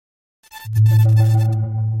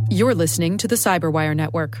You're listening to the Cyberwire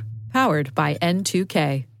Network, powered by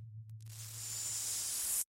N2K.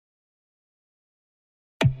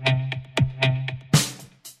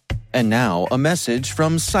 And now, a message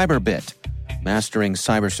from Cyberbit. Mastering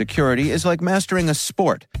cybersecurity is like mastering a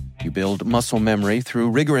sport. You build muscle memory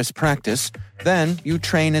through rigorous practice, then you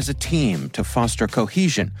train as a team to foster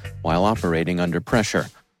cohesion while operating under pressure.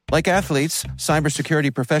 Like athletes,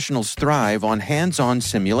 cybersecurity professionals thrive on hands-on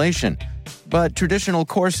simulation. But traditional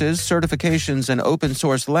courses, certifications, and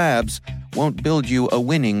open-source labs won't build you a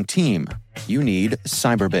winning team. You need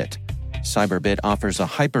Cyberbit. Cyberbit offers a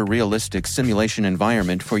hyper-realistic simulation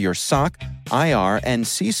environment for your SOC, IR, and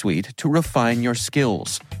C-suite to refine your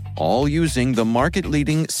skills, all using the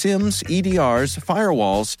market-leading SIMs, EDRs,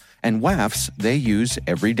 firewalls, and WAFs they use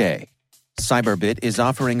every day. Cyberbit is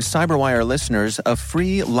offering Cyberwire listeners a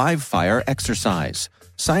free live-fire exercise.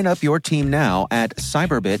 Sign up your team now at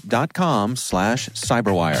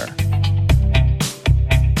cyberbit.com/cyberwire.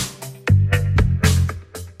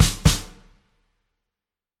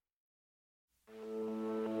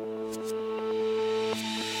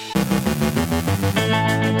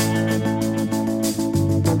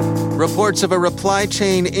 Reports of a reply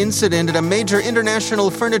chain incident at a major international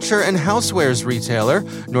furniture and housewares retailer.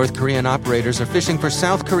 North Korean operators are fishing for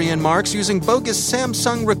South Korean marks using bogus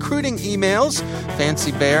Samsung recruiting emails.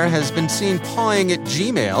 Fancy Bear has been seen pawing at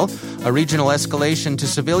Gmail. A regional escalation to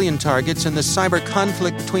civilian targets in the cyber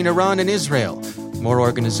conflict between Iran and Israel. More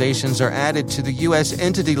organizations are added to the U.S.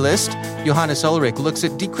 entity list. Johannes Ulrich looks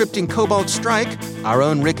at decrypting Cobalt Strike. Our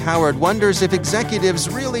own Rick Howard wonders if executives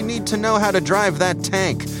really need to know how to drive that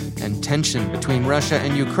tank. And tension between Russia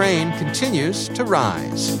and Ukraine continues to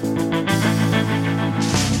rise.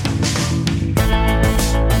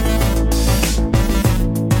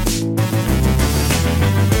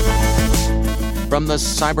 From the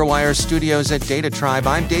Cyberwire studios at Data Tribe,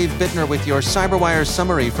 I'm Dave Bittner with your Cyberwire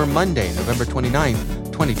summary for Monday, November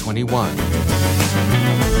 29th, 2021.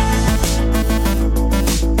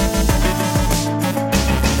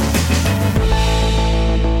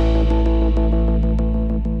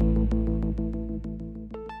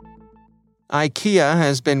 IKEA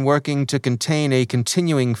has been working to contain a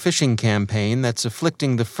continuing phishing campaign that's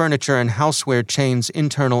afflicting the furniture and houseware chain's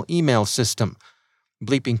internal email system.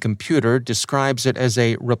 Bleeping Computer describes it as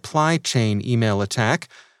a reply chain email attack.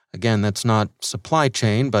 Again, that's not supply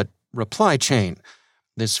chain, but reply chain.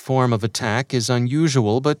 This form of attack is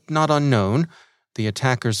unusual but not unknown. The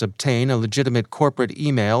attackers obtain a legitimate corporate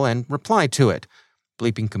email and reply to it.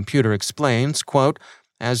 Bleeping Computer explains, quote,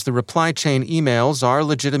 as the reply chain emails are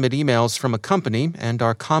legitimate emails from a company and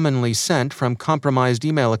are commonly sent from compromised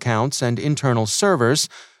email accounts and internal servers,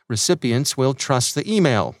 recipients will trust the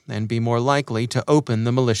email and be more likely to open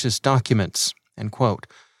the malicious documents, end quote.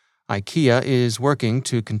 IKEA is working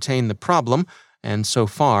to contain the problem and so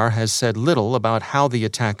far has said little about how the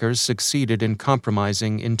attackers succeeded in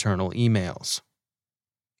compromising internal emails.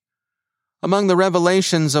 Among the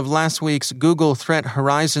revelations of last week's Google Threat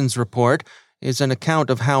Horizons report is an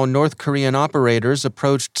account of how North Korean operators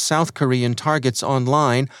approached South Korean targets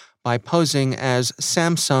online by posing as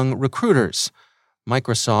Samsung recruiters.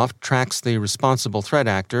 Microsoft tracks the responsible threat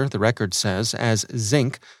actor, the record says, as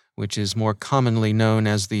Zinc, which is more commonly known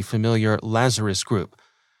as the familiar Lazarus Group.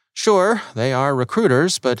 Sure, they are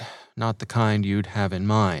recruiters, but not the kind you'd have in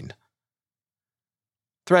mind.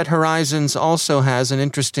 Threat Horizons also has an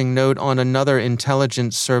interesting note on another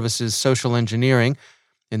intelligence services social engineering.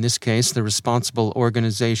 In this case, the responsible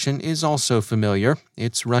organization is also familiar.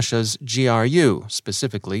 It's Russia's GRU,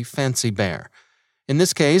 specifically Fancy Bear. In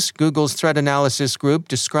this case, Google's Threat Analysis Group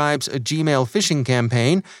describes a Gmail phishing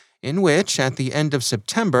campaign in which, at the end of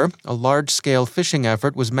September, a large-scale phishing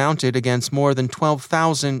effort was mounted against more than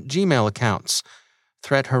 12,000 Gmail accounts.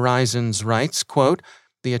 Threat Horizons writes, quote,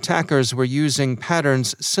 the attackers were using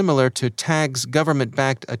patterns similar to Tag's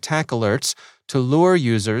government-backed attack alerts to lure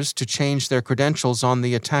users to change their credentials on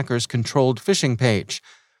the attacker's controlled phishing page.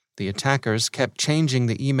 The attackers kept changing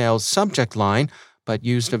the email's subject line, but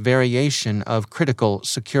used a variation of critical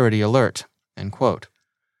security alert, end quote.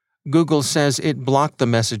 Google says it blocked the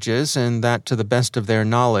messages and that, to the best of their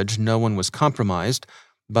knowledge, no one was compromised,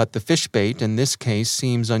 but the fish bait in this case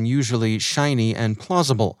seems unusually shiny and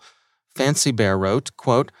plausible. Fancy Bear wrote,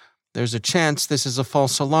 quote, there's a chance this is a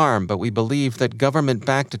false alarm, but we believe that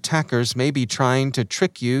government-backed attackers may be trying to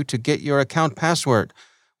trick you to get your account password.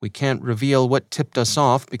 We can't reveal what tipped us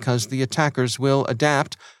off because the attackers will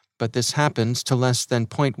adapt, but this happens to less than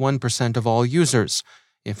 0.1% of all users.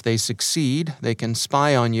 If they succeed, they can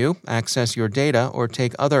spy on you, access your data, or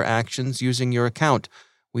take other actions using your account.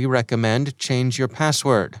 We recommend change your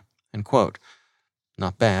password, End quote.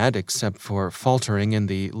 Not bad, except for faltering in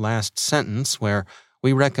the last sentence where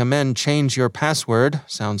 "we recommend change your password"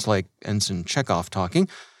 sounds like Ensign Chekhov talking.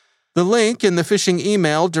 The link in the phishing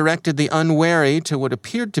email directed the unwary to what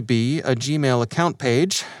appeared to be a Gmail account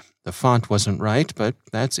page. The font wasn't right, but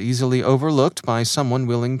that's easily overlooked by someone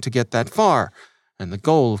willing to get that far. And the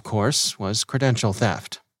goal, of course, was credential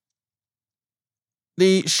theft.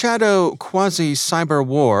 The shadow quasi-cyber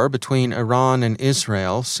war between Iran and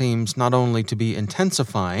Israel seems not only to be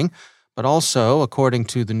intensifying, but also, according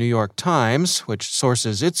to the New York Times, which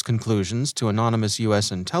sources its conclusions to anonymous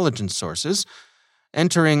U.S. intelligence sources,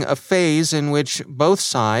 entering a phase in which both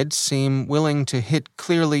sides seem willing to hit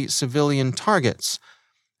clearly civilian targets.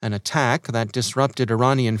 An attack that disrupted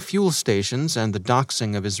Iranian fuel stations and the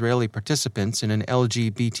doxing of Israeli participants in an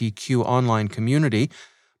LGBTQ online community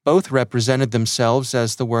both represented themselves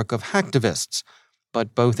as the work of hacktivists,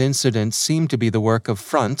 but both incidents seem to be the work of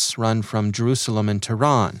fronts run from Jerusalem and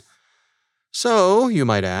Tehran. So, you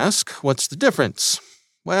might ask, what's the difference?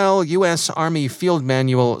 Well, U.S. Army Field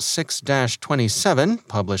Manual 6-27,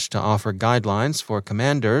 published to offer guidelines for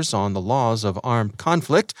commanders on the laws of armed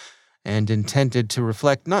conflict and intended to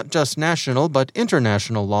reflect not just national but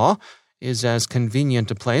international law, is as convenient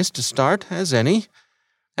a place to start as any.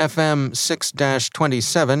 FM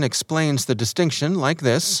 6-27 explains the distinction like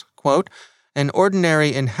this, quote, "An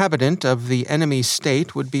ordinary inhabitant of the enemy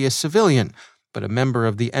state would be a civilian, but a member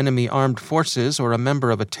of the enemy armed forces or a member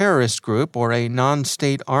of a terrorist group or a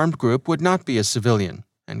non-state armed group would not be a civilian,"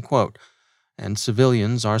 end quote. And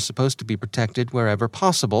civilians are supposed to be protected wherever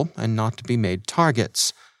possible and not to be made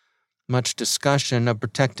targets. Much discussion of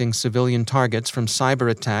protecting civilian targets from cyber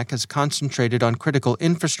attack has concentrated on critical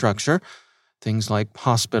infrastructure, things like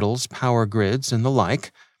hospitals, power grids, and the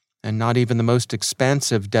like, and not even the most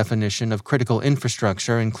expansive definition of critical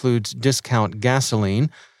infrastructure includes discount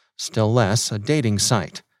gasoline, still less a dating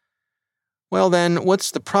site. Well then,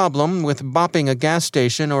 what's the problem with bopping a gas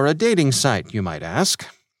station or a dating site, you might ask?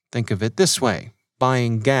 Think of it this way.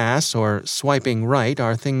 Buying gas or swiping right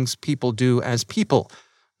are things people do as people,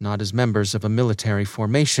 not as members of a military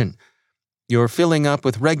formation. You're filling up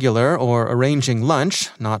with regular or arranging lunch,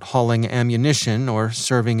 not hauling ammunition or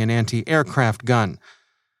serving an anti-aircraft gun.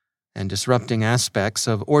 And disrupting aspects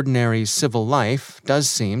of ordinary civil life does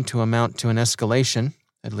seem to amount to an escalation,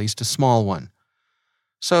 at least a small one.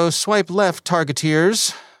 So swipe left,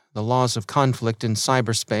 targeteers. The laws of conflict in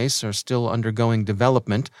cyberspace are still undergoing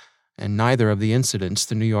development, and neither of the incidents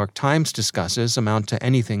the New York Times discusses amount to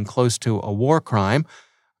anything close to a war crime,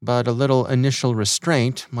 but a little initial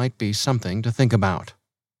restraint might be something to think about.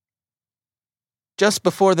 Just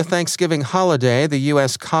before the Thanksgiving holiday, the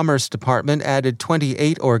U.S. Commerce Department added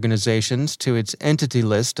 28 organizations to its entity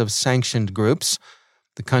list of sanctioned groups.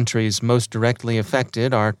 The countries most directly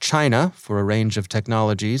affected are China, for a range of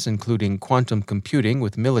technologies including quantum computing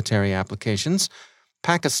with military applications,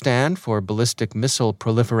 Pakistan for ballistic missile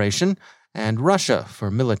proliferation, and Russia for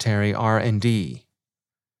military R&D.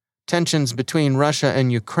 Tensions between Russia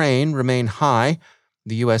and Ukraine remain high.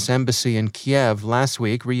 The U.S. Embassy in Kiev last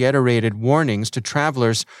week reiterated warnings to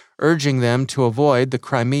travelers, urging them to avoid the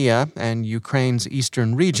Crimea and Ukraine's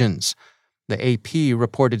eastern regions. The AP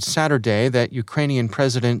reported Saturday that Ukrainian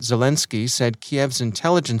President Zelensky said Kiev's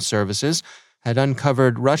intelligence services had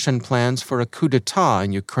uncovered Russian plans for a coup d'etat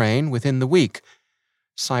in Ukraine within the week.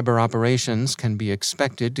 Cyber operations can be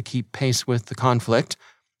expected to keep pace with the conflict,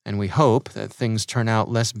 and we hope that things turn out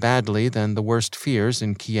less badly than the worst fears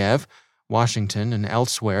in Kiev, Washington, and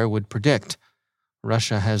elsewhere would predict.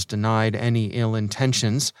 Russia has denied any ill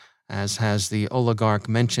intentions, as has the oligarch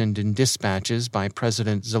mentioned in dispatches by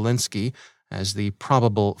President Zelensky as the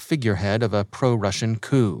probable figurehead of a pro-Russian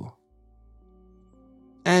coup.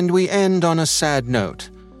 And we end on a sad note.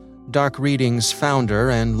 Dark Reading's founder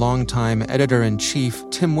and longtime editor-in-chief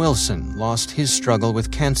Tim Wilson lost his struggle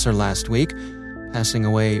with cancer last week, passing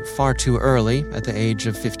away far too early at the age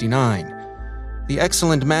of 59. The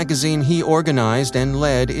excellent magazine he organized and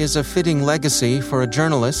led is a fitting legacy for a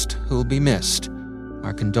journalist who'll be missed.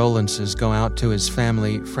 Our condolences go out to his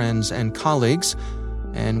family, friends, and colleagues,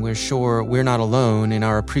 and we're sure we're not alone in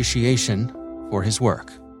our appreciation for his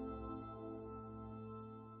work.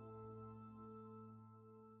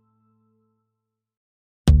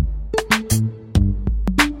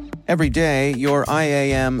 Every day, your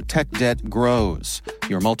IAM tech debt grows.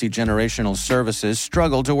 Your multi-generational services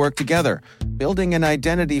struggle to work together. Building an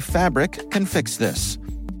identity fabric can fix this.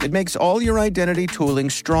 It makes all your identity tooling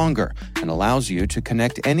stronger and allows you to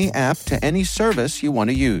connect any app to any service you want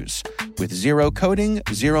to use, with zero coding,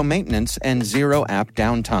 zero maintenance, and zero app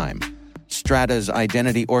downtime. Strata's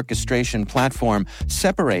identity orchestration platform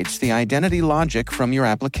separates the identity logic from your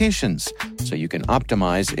applications, so you can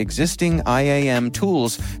optimize existing IAM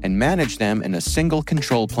tools and manage them in a single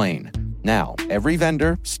control plane. Now, every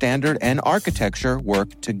vendor, standard, and architecture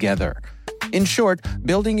work together. In short,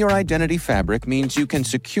 building your identity fabric means you can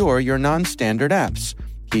secure your non-standard apps,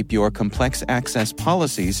 keep your complex access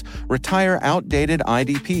policies, retire outdated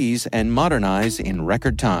IDPs, and modernize in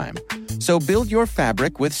record time. So build your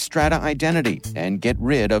fabric with Strata Identity and get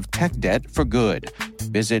rid of tech debt for good.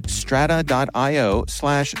 Visit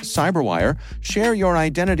strata.io/cyberwire, share your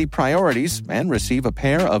identity priorities, and receive a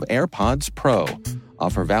pair of AirPods Pro.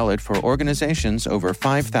 Offer valid for organizations over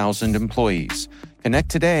 5,000 employees. Connect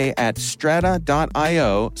today at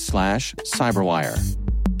strata.io/cyberwire.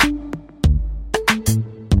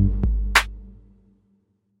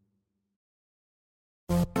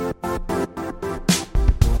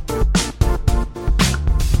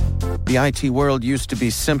 The IT world used to be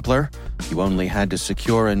simpler. You only had to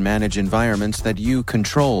secure and manage environments that you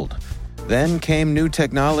controlled. Then came new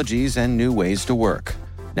technologies and new ways to work.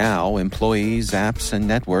 Now, employees, apps, and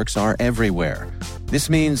networks are everywhere. This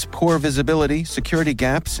means poor visibility, security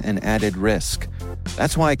gaps, and added risk.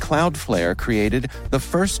 That's why Cloudflare created the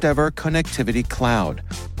first-ever connectivity cloud.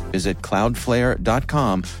 Visit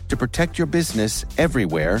cloudflare.com to protect your business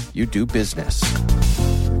everywhere you do business.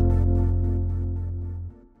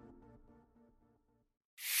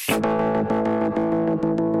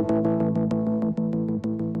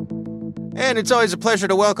 And it's always a pleasure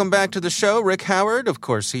to welcome back to the show Rick Howard. Of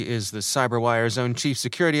course, he is the CyberWire's own Chief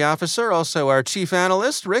Security Officer, also our Chief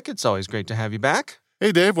Analyst. Rick, it's always great to have you back.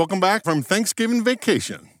 Hey, Dave. Welcome back from Thanksgiving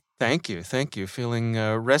vacation. Thank you. Feeling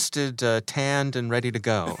rested, tanned, and ready to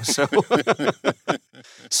go.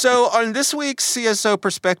 So on this week's CSO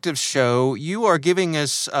Perspectives show, you are giving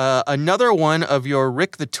us another one of your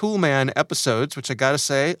Rick the Toolman episodes, which I got to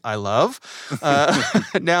say, I love.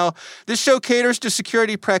 Now, this show caters to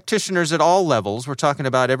security practitioners at all levels. We're talking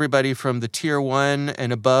about everybody from the tier 1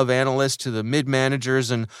 and above analysts to the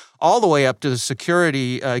mid-managers and all the way up to the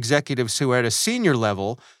security executives who are at a senior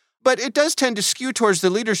level. But it does tend to skew towards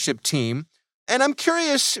the leadership team. And I'm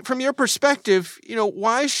curious, from your perspective,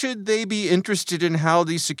 why should they be interested in how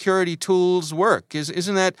these security tools work?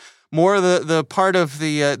 Isn't that more the part of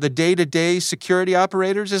the day-to-day security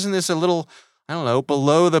operators? Isn't this a little,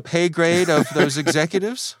 below the pay grade of those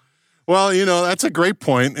executives? Well, that's a great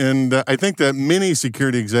point. And I think that many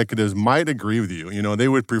security executives might agree with you. They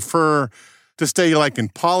would prefer to stay like in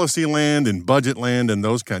policy land and budget land and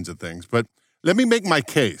those kinds of things. But let me make my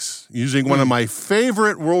case using one of my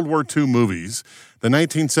favorite World War II movies, the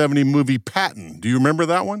 1970 movie Patton. Do you remember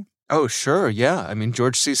that one? Oh, sure. Yeah. I mean,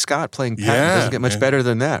 George C. Scott playing Patton doesn't get much better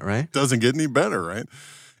than that, right? Doesn't get any better, right?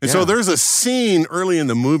 And so there's a scene early in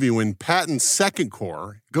the movie when Patton's Second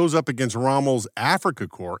Corps goes up against Rommel's Afrika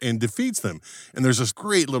Corps and defeats them. And there's this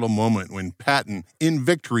great little moment when Patton, in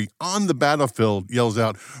victory on the battlefield, yells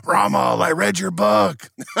out, "Rommel, I read your book."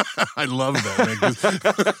 I love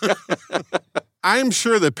that. I'm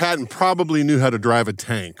sure that Patton probably knew how to drive a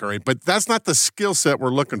tank, all right? But that's not the skill set we're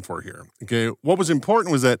looking for here, okay? What was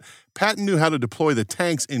important was that Patton knew how to deploy the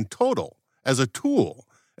tanks in total as a tool,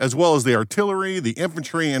 as well as the artillery, the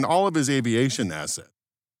infantry, and all of his aviation assets.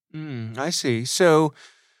 I see. So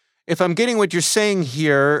if I'm getting what you're saying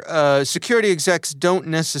here, security execs don't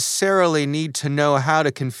necessarily need to know how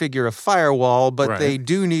to configure a firewall, but they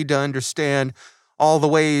do need to understand all the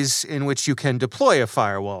ways in which you can deploy a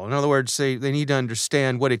firewall. In other words, they need to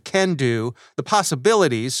understand what it can do, the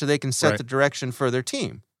possibilities, so they can set the direction for their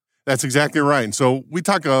team. That's exactly right. And so we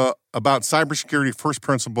talk about cybersecurity first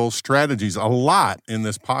principles strategies a lot in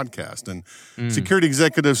this podcast. And security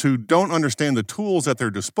executives who don't understand the tools at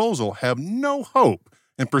their disposal have no hope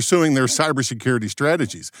in pursuing their cybersecurity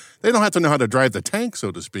strategies. They don't have to know how to drive the tank,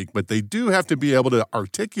 so to speak, but they do have to be able to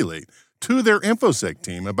articulate to their InfoSec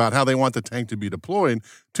team about how they want the tank to be deployed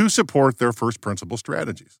to support their first principle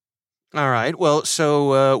strategies. All right. Well,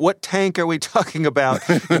 so what tank are we talking about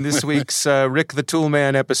in this week's Rick the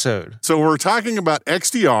Toolman episode? So we're talking about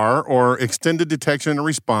XDR, or Extended Detection and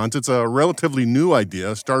Response. It's a relatively new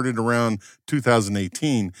idea, started around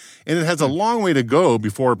 2018, and it has a long way to go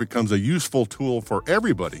before it becomes a useful tool for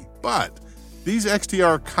everybody. But these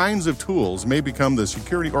XDR kinds of tools may become the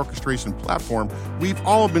security orchestration platform we've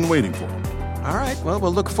all been waiting for. All right. Well,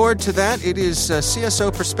 we'll look forward to that. It is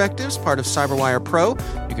CSO Perspectives, part of CyberWire Pro.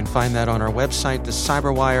 You can find that on our website,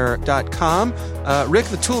 thecyberwire.com. Rick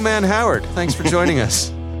the Toolman Howard, thanks for joining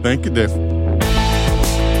us. Thank you, Dave.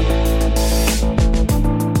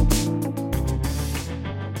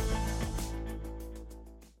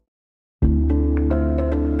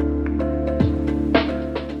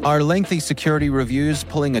 Are lengthy security reviews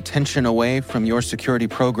pulling attention away from your security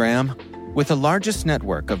program? With the largest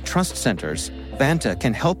network of trust centers, Vanta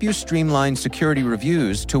can help you streamline security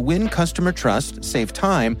reviews to win customer trust, save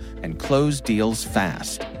time, and close deals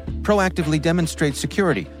fast. Proactively demonstrate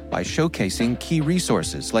security by showcasing key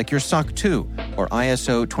resources like your SOC 2 or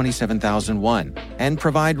ISO 27001 and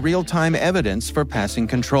provide real-time evidence for passing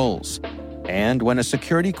controls. And when a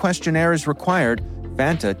security questionnaire is required,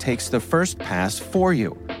 Vanta takes the first pass for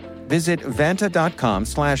you. Visit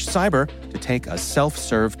vanta.com/cyber to take a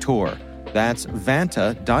self-serve tour. That's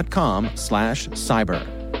vanta.com/cyber.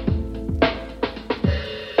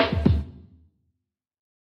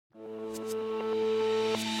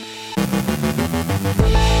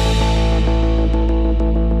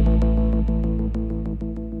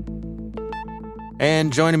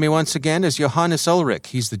 And joining me once again is Johannes Ulrich.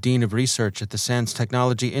 He's the Dean of Research at the SANS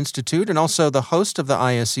Technology Institute and also the host of the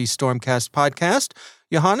ISE Stormcast podcast.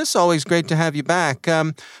 Johannes, always great to have you back.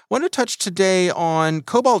 I want to touch today on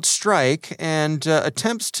Cobalt Strike and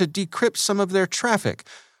attempts to decrypt some of their traffic.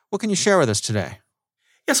 What can you share with us today?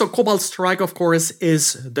 Yeah, so Cobalt Strike, of course,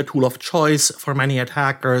 is the tool of choice for many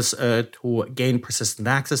attackers to gain persistent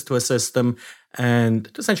access to a system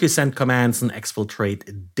and to essentially send commands and exfiltrate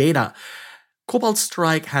data. Cobalt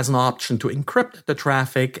Strike has an option to encrypt the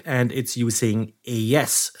traffic, and it's using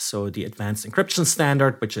AES, so the Advanced Encryption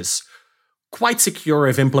Standard, which is quite secure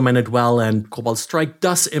if implemented well, and Cobalt Strike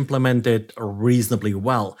does implement it reasonably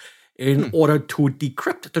well. In order to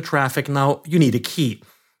decrypt the traffic, now you need a key.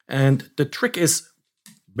 And the trick is,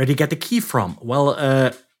 where do you get the key from? Well,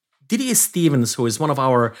 Didier Stevens, who is one of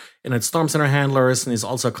our Internet Storm Center handlers and is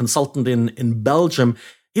also a consultant in Belgium,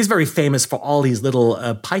 he's very famous for all these little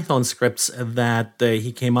Python scripts that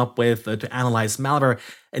he came up with to analyze malware.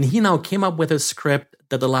 And he now came up with a script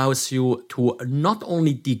that allows you to not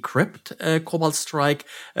only decrypt Cobalt Strike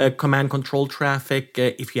command control traffic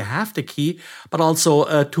if you have the key, but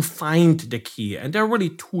also to find the key. And there are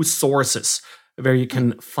really two sources where you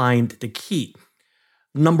can find the key.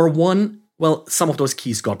 Number one, well, some of those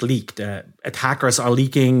keys got leaked. Attackers are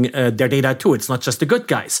leaking their data too. It's not just the good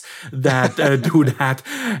guys that do that.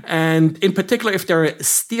 And in particular, if they're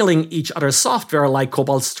stealing each other's software like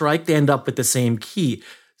Cobalt Strike, they end up with the same key.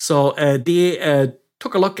 So they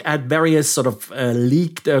took a look at various sort of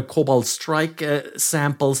leaked Cobalt Strike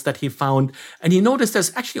samples that he found. And he noticed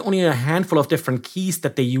there's actually only a handful of different keys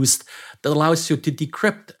that they used that allows you to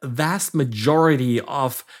decrypt vast majority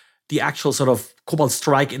of the actual sort of Cobalt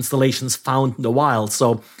Strike installations found in the wild.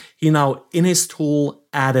 So he now, in his tool,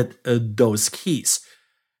 added those keys.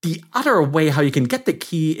 The other way how you can get the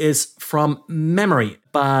key is from memory,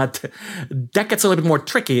 but that gets a little bit more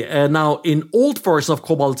tricky. Now, in old versions of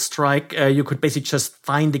Cobalt Strike, you could basically just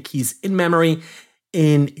find the keys in memory.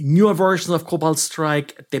 In newer versions of Cobalt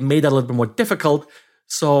Strike, they made that a little bit more difficult.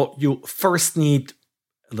 So you first need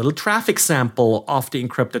a little traffic sample of the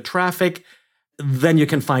encrypted traffic. Then you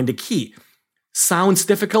can find the key. Sounds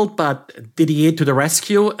difficult, but Didier to the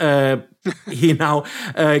rescue. He now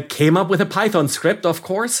came up with a Python script, of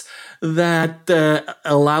course, that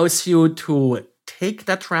allows you to take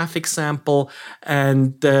that traffic sample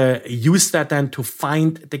and use that then to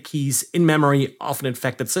find the keys in memory of an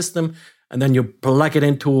infected system. And then you plug it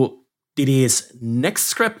into Didier's next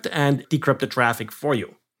script and decrypt the traffic for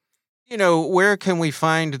you. You know, where can we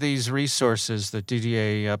find these resources that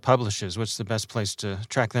Didier publishes? What's the best place to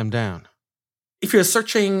track them down? If you're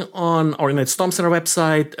searching on our Internet Storm Center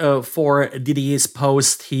website for Didier's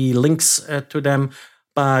post, he links to them.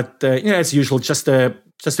 But as usual, just a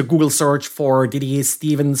Google search for Didier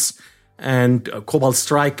Stevens and Cobalt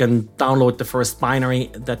Strike and download the first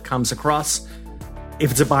binary that comes across.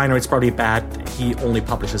 If it's a binary, it's probably bad. He only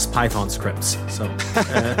publishes Python scripts. So.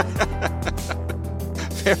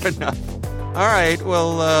 Fair enough. All right.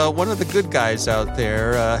 Well, one of the good guys out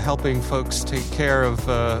there helping folks take care of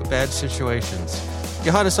bad situations.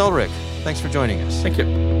 Johannes Ulrich, thanks for joining us. Thank you.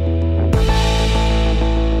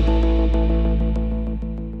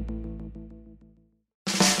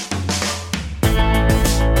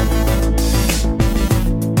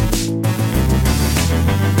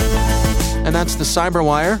 And that's the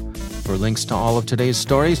Cyberwire. For links to all of today's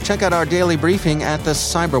stories, check out our daily briefing at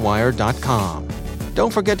thecyberwire.com.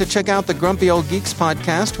 Don't forget to check out the Grumpy Old Geeks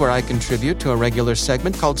podcast, where I contribute to a regular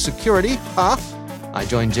segment called Security. I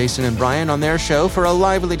join Jason and Brian on their show for a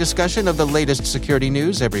lively discussion of the latest security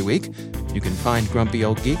news every week. You can find Grumpy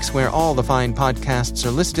Old Geeks where all the fine podcasts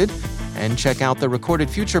are listed. And check out the Recorded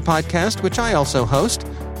Future podcast, which I also host.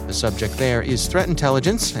 The subject there is threat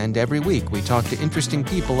intelligence, and every week we talk to interesting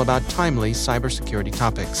people about timely cybersecurity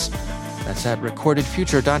topics. That's at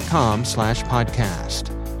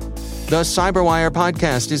recordedfuture.com/podcast. The Cyberwire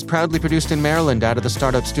podcast is proudly produced in Maryland out of the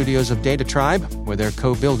startup studios of Data Tribe, where they're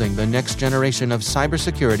co-building the next generation of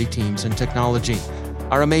cybersecurity teams and technology.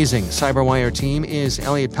 Our amazing Cyberwire team is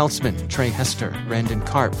Elliot Peltzman, Trey Hester, Brandon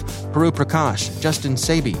Karpf, Peru Prakash, Justin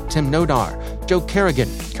Sabi, Tim Nodar, Joe Kerrigan,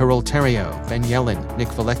 Carol Terrio, Ben Yellen, Nick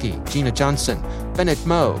Valecki, Gina Johnson, Bennett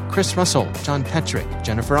Moe, Chris Russell, John Petrick,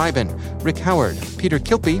 Jennifer Iben, Rick Howard, Peter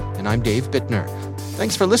Kilpie, and I'm Dave Bittner.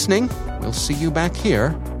 Thanks for listening. We'll see you back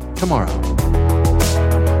here tomorrow.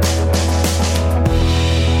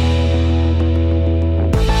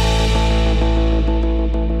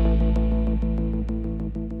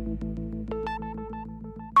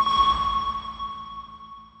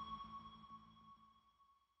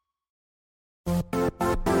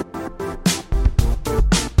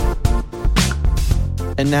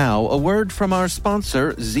 And now, a word from our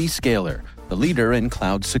sponsor, Zscaler, the leader in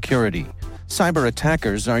cloud security. Cyber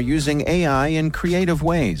attackers are using AI in creative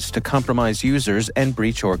ways to compromise users and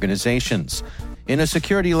breach organizations. In a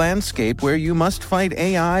security landscape where you must fight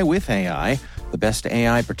AI with AI, the best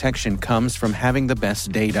AI protection comes from having the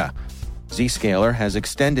best data. Zscaler has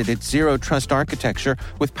extended its Zero Trust architecture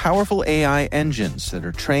with powerful AI engines that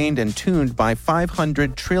are trained and tuned by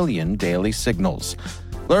 500 trillion daily signals.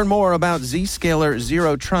 Learn more about Zscaler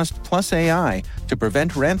Zero Trust Plus AI to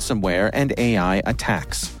prevent ransomware and AI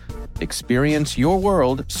attacks. Experience your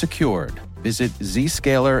world secured. Visit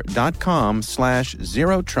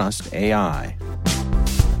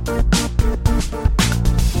zscaler.com/zerotrustai.